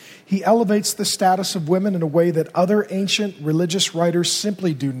 He elevates the status of women in a way that other ancient religious writers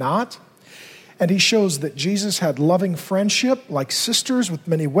simply do not. And he shows that Jesus had loving friendship like sisters with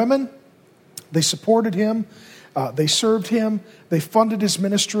many women. They supported him. They served him. They funded his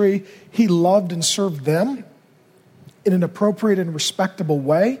ministry. He loved and served them in an appropriate and respectable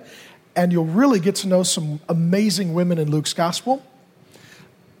way. And you'll really get to know some amazing women in Luke's gospel,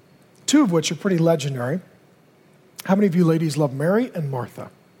 two of which are pretty legendary. How many of you ladies love Mary and Martha?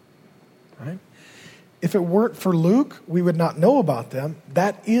 Right? If it weren't for Luke, we would not know about them.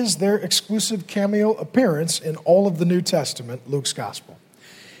 That is their exclusive cameo appearance in all of the New Testament, Luke's gospel.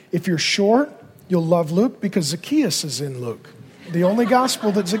 If you're short, you'll love Luke because Zacchaeus is in Luke, the only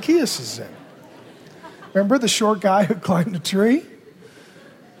gospel that Zacchaeus is in. Remember the short guy who climbed a tree?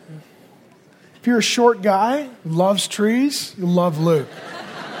 If you're a short guy who loves trees, you'll love Luke.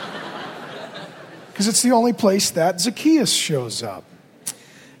 Because it's the only place that Zacchaeus shows up.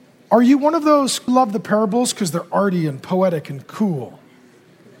 Are you one of those who love the parables because they're arty and poetic and cool?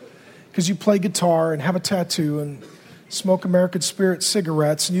 Because you play guitar and have a tattoo and smoke American Spirit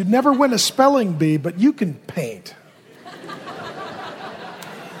cigarettes, and you'd never win a spelling bee, but you can paint.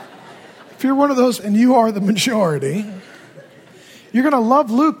 If you're one of those, and you are the majority, you're going to love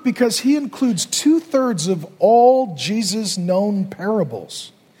Luke because he includes 2/3 of all Jesus' known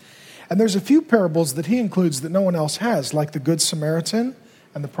parables. And there's a few parables that he includes that no one else has, like the Good Samaritan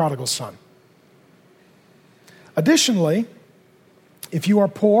and the prodigal son. Additionally, if you are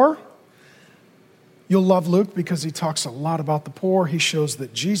poor, you'll love Luke because he talks a lot about the poor. He shows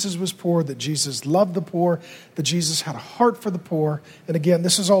that Jesus was poor, that Jesus loved the poor, that Jesus had a heart for the poor. And again,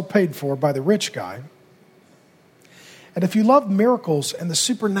 this is all paid for by the rich guy. And if you love miracles and the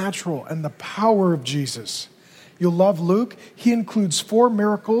supernatural and the power of Jesus, you'll love Luke. He includes 4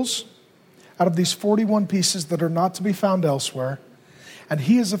 miracles out of these 41 pieces that are not to be found elsewhere. And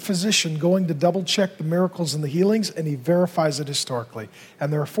he is a physician going to double check the miracles and the healings, and he verifies it historically.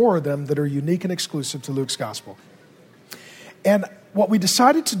 And there are 4 of them that are unique and exclusive to Luke's gospel. And what we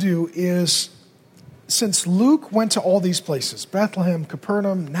decided to do is, since Luke went to all these places, Bethlehem,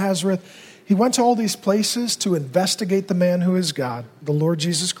 Capernaum, Nazareth, he went to all these places to investigate the man who is God, the Lord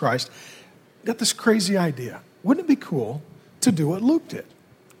Jesus Christ. Got this crazy idea. Wouldn't it be cool to do what Luke did?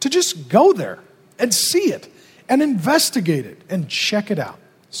 To just go there and see it and investigate it and check it out.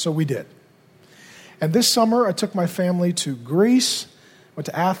 So we did. And this summer, I took my family to Greece, went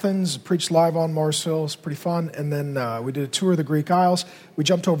to Athens, preached live on Mars Hill. It was pretty fun. And then we did a tour of the Greek Isles. We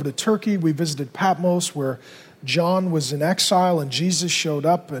jumped over to Turkey. We visited Patmos, where John was in exile and Jesus showed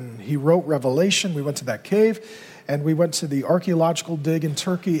up and he wrote Revelation. We went to that cave. And we went to the archaeological dig in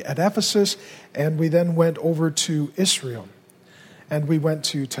Turkey at Ephesus. And we then went over to Israel. And we went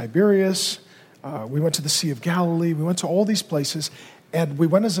to Tiberias. We went to the Sea of Galilee. We went to all these places. And we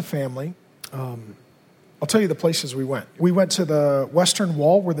went as a family. I'll tell you the places we went. We went to the Western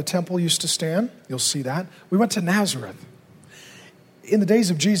Wall where the temple used to stand. You'll see that. We went to Nazareth. In the days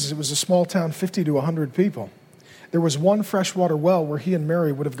of Jesus, it was a small town, 50 to 100 people. There was one freshwater well where he and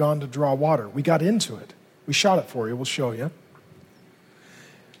Mary would have gone to draw water. We got into it. We shot it for you. We'll show you.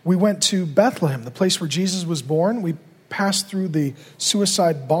 We went to Bethlehem, the place where Jesus was born. We passed through the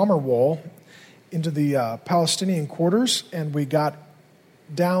suicide bomber wall into the Palestinian quarters, and we got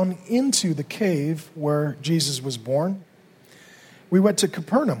down into the cave where Jesus was born. We went to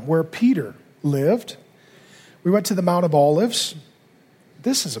Capernaum, where Peter lived. We went to the Mount of Olives.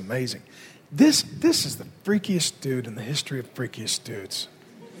 This is amazing. This is the freakiest dude in the history of freakiest dudes.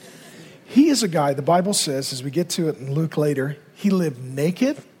 He is a guy, the Bible says, as we get to it in Luke later, he lived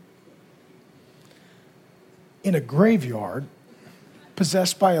naked in a graveyard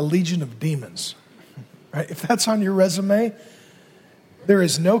possessed by a legion of demons. Right? If that's on your resume, there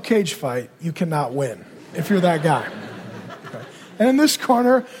is no cage fight you cannot win if you're that guy. Okay. And in this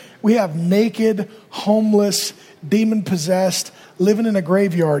corner, we have naked, homeless, demon-possessed, living in a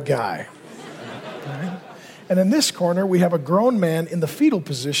graveyard guy. Right? And in this corner, we have a grown man in the fetal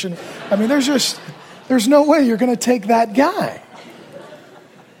position. I mean, there's no way you're going to take that guy.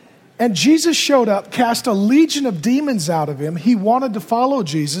 And Jesus showed up, cast a legion of demons out of him. He wanted to follow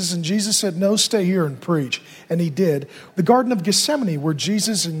Jesus, and Jesus said, no, stay here and preach. And he did. The Garden of Gethsemane, where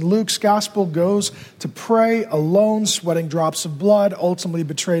Jesus in Luke's gospel goes to pray alone, sweating drops of blood, ultimately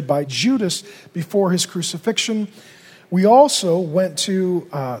betrayed by Judas before his crucifixion. We also went to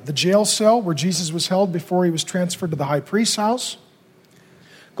the jail cell where Jesus was held before he was transferred to the high priest's house.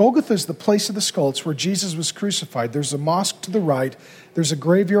 Golgotha is the place of the skull. It's where Jesus was crucified. There's a mosque to the right. There's a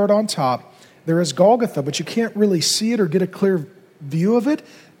graveyard on top. There is Golgotha, but you can't really see it or get a clear view of it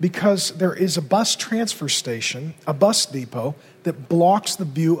because there is a bus transfer station, a bus depot, that blocks the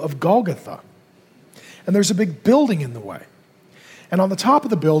view of Golgotha. And there's a big building in the way. And on the top of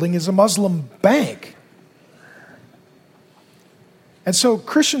the building is a Muslim bank. And so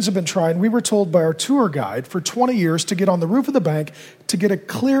Christians have been trying, we were told by our tour guide, for 20 years to get on the roof of the bank to get a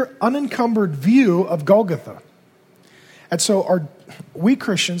clear, unencumbered view of Golgotha. And so we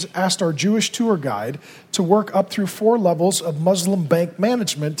Christians asked our Jewish tour guide to work up through 4 levels of Muslim bank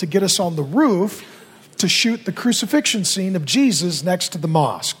management to get us on the roof to shoot the crucifixion scene of Jesus next to the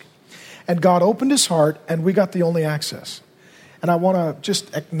mosque. And God opened his heart, and we got the only access. And I want to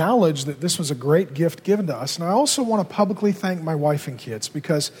just acknowledge that this was a great gift given to us. And I also want to publicly thank my wife and kids,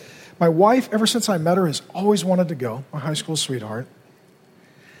 because my wife, ever since I met her, has always wanted to go, my high school sweetheart.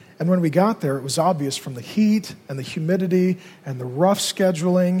 And when we got there, it was obvious from the heat and the humidity and the rough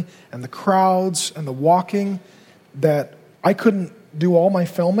scheduling and the crowds and the walking that I couldn't do all my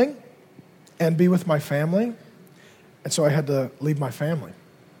filming and be with my family. And so I had to leave my family,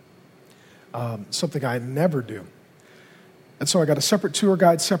 something I never do. And so I got a separate tour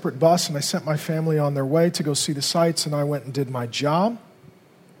guide, separate bus, and I sent my family on their way to go see the sights, and I went and did my job.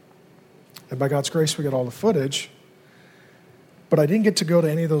 And by God's grace, we got all the footage. But I didn't get to go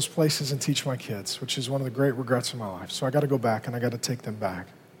to any of those places and teach my kids, which is one of the great regrets of my life. So I got to go back, and I got to take them back.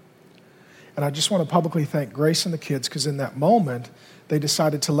 And I just want to publicly thank Grace and the kids, because in that moment, they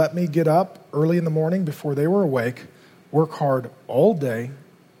decided to let me get up early in the morning before they were awake, work hard all day,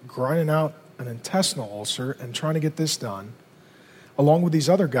 grinding out an intestinal ulcer and trying to get this done, along with these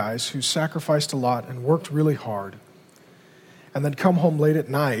other guys who sacrificed a lot and worked really hard, and then come home late at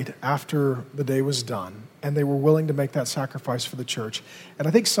night after the day was done, and they were willing to make that sacrifice for the church. And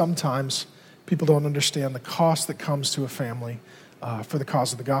I think sometimes people don't understand the cost that comes to a family for the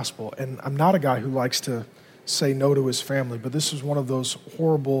cause of the gospel. And I'm not a guy who likes to say no to his family, but this is one of those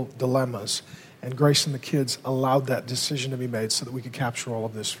horrible dilemmas, and Grace and the kids allowed that decision to be made so that we could capture all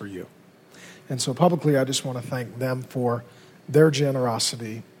of this for you. And so publicly, I just want to thank them for their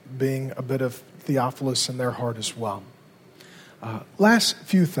generosity, being a bit of Theophilus in their heart as well. Last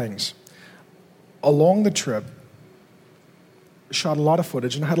few things. Along the trip, shot a lot of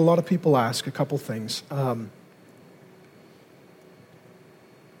footage, and I had a lot of people ask a couple things.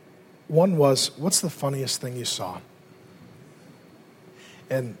 One was, what's the funniest thing you saw?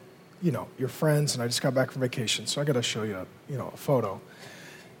 And, your friends, and I just got back from vacation, so I got to show you, a photo.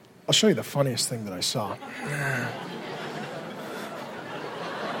 I'll show you the funniest thing that I saw.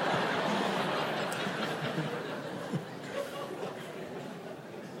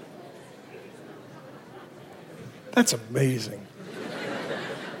 That's amazing.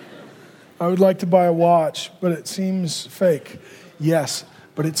 I would like to buy a watch, but it seems fake. Yes,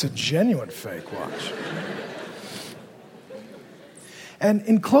 but it's a genuine fake watch. And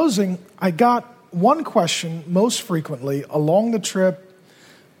in closing, I got one question most frequently along the trip,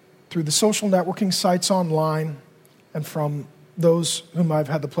 through the social networking sites online, and from those whom I've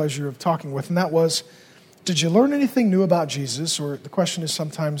had the pleasure of talking with, and that was, did you learn anything new about Jesus? Or the question is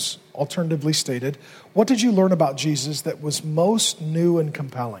sometimes alternatively stated, what did you learn about Jesus that was most new and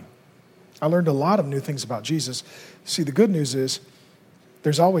compelling? I learned a lot of new things about Jesus. See, the good news is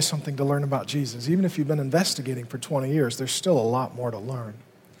there's always something to learn about Jesus. Even if you've been investigating for 20 years, there's still a lot more to learn.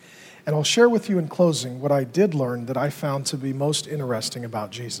 And I'll share with you in closing what I did learn that I found to be most interesting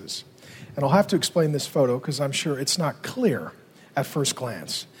about Jesus. And I'll have to explain this photo because I'm sure it's not clear at first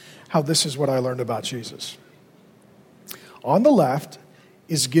glance how this is what I learned about Jesus. On the left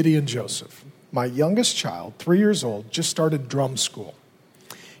is Gideon Joseph, my youngest child, 3 years old, just started drum school.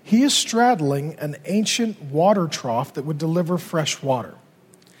 He is straddling an ancient water trough that would deliver fresh water.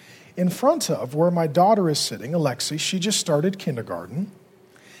 In front of where my daughter is sitting, Alexi, she just started kindergarten,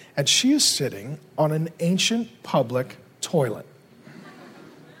 and she is sitting on an ancient public toilet.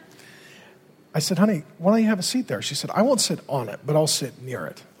 I said, honey, why don't you have a seat there? She said, I won't sit on it, but I'll sit near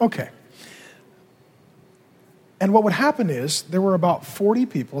it. Okay. And what would happen is there were about 40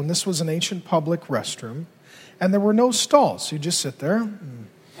 people, and this was an ancient public restroom, and there were no stalls. You just sit there and,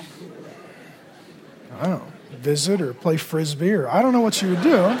 I don't know, visit or play Frisbee, or I don't know what you would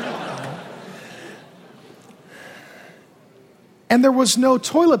do. And there was no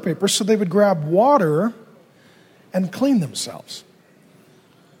toilet paper, so they would grab water and clean themselves.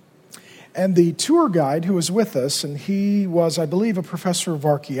 And the tour guide who was with us, and he was, I believe, a professor of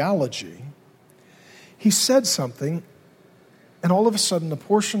archaeology, he said something, and all of a sudden, a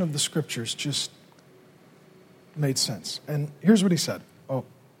portion of the scriptures just made sense. And here's what he said. I'll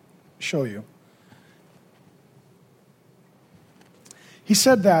show you. He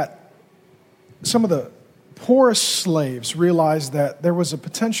said that some of the poorest slaves realized that there was a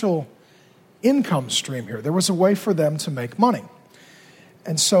potential income stream here. There was a way for them to make money.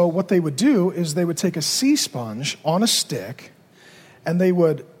 And so what they would do is they would take a sea sponge on a stick and they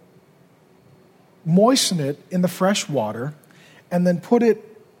would moisten it in the fresh water and then put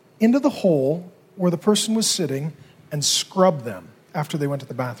it into the hole where the person was sitting and scrub them after they went to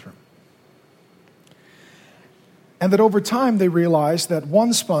the bathroom. And that over time they realized that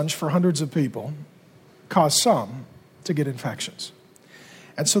one sponge for hundreds of people caused some to get infections.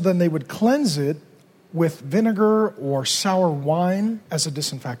 And so then they would cleanse it with vinegar or sour wine as a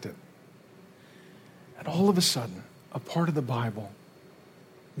disinfectant. And all of a sudden, a part of the Bible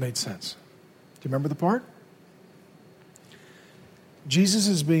made sense. Do you remember the part? Jesus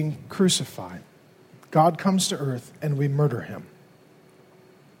is being crucified. God comes to earth and we murder him.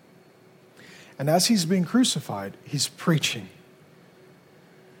 And as he's being crucified, he's preaching.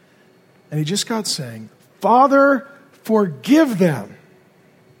 And he just got saying, Father, forgive them.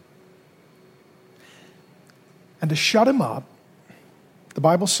 And to shut him up, the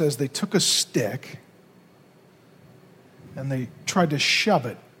Bible says they took a stick and they tried to shove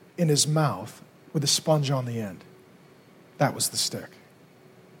it in his mouth with a sponge on the end. That was the stick.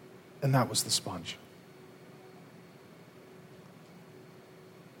 And that was the sponge.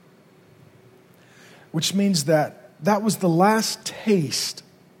 Which means that was the last taste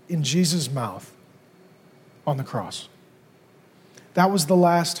in Jesus' mouth on the cross. That was the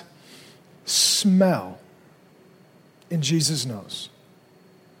last smell in Jesus' nose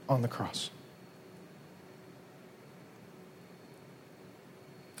on the cross.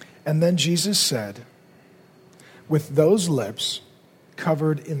 And then Jesus said, with those lips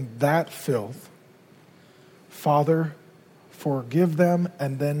covered in that filth, Father, forgive them.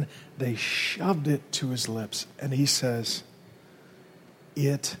 And then they shoved it to his lips. And he says,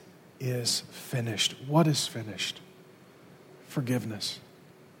 it is finished. What is finished? Forgiveness.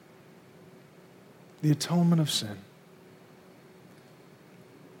 The atonement of sin.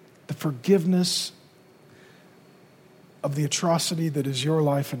 The forgiveness of the atrocity that is your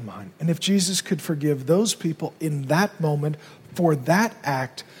life and mine. And if Jesus could forgive those people in that moment for that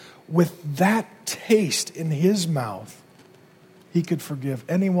act, with that taste in his mouth, he could forgive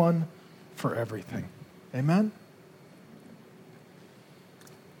anyone for everything. Amen?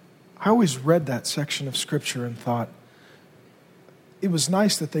 I always read that section of Scripture and thought, it was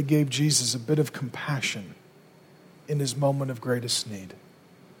nice that they gave Jesus a bit of compassion in his moment of greatest need.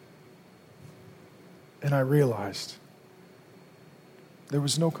 And I realized there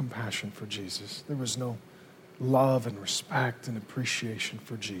was no compassion for Jesus. There was no love and respect and appreciation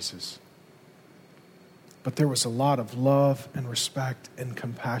for Jesus. But there was a lot of love and respect and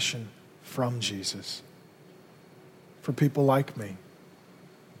compassion from Jesus for people like me,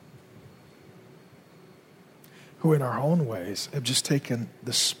 who in our own ways have just taken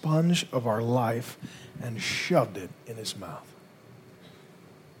the sponge of our life and shoved it in his mouth.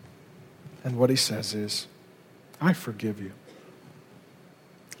 And what he says is, I forgive you.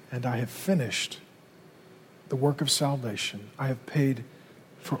 And I have finished the work of salvation. I have paid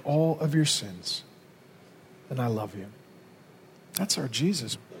for all of your sins. And I love you. That's our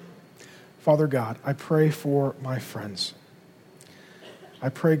Jesus. Father God, I pray for my friends. I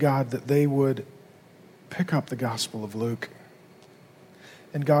pray, God, that they would pick up the Gospel of Luke.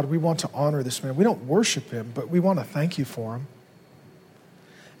 And God, we want to honor this man. We don't worship him, but we want to thank you for him.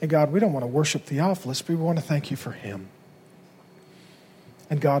 And God, we don't want to worship Theophilus, but we want to thank you for him.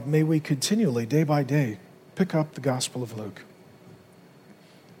 And God, may we continually, day by day, pick up the Gospel of Luke.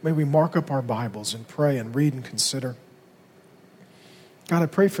 May we mark up our Bibles and pray and read and consider. God, I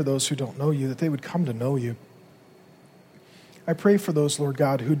pray for those who don't know you, that they would come to know you. I pray for those, Lord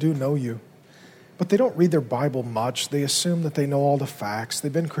God, who do know you, but they don't read their Bible much. They assume that they know all the facts.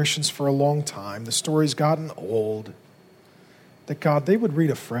 They've been Christians for a long time. The story's gotten old. That, God, they would read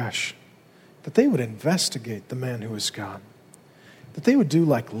afresh, that they would investigate the man who is God, that they would do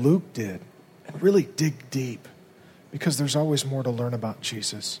like Luke did and really dig deep, because there's always more to learn about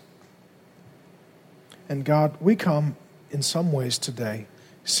Jesus. And God, we come in some ways today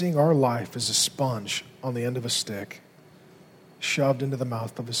seeing our life as a sponge on the end of a stick shoved into the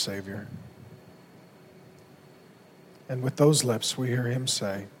mouth of a Savior. And with those lips we hear him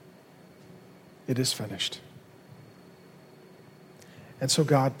say, it is finished. And so,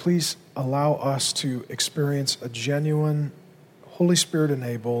 God, please allow us to experience a genuine, Holy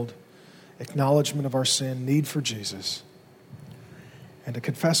Spirit-enabled acknowledgement of our sin, need for Jesus, and to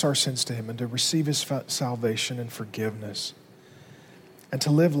confess our sins to him and to receive his salvation and forgiveness, and to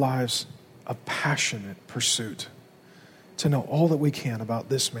live lives of passionate pursuit, to know all that we can about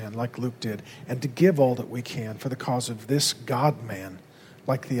this man like Luke did, and to give all that we can for the cause of this God-man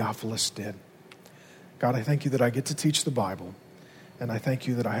like Theophilus did. God, I thank you that I get to teach the Bible, and I thank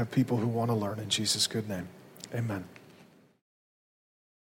you that I have people who want to learn in Jesus' good name. Amen.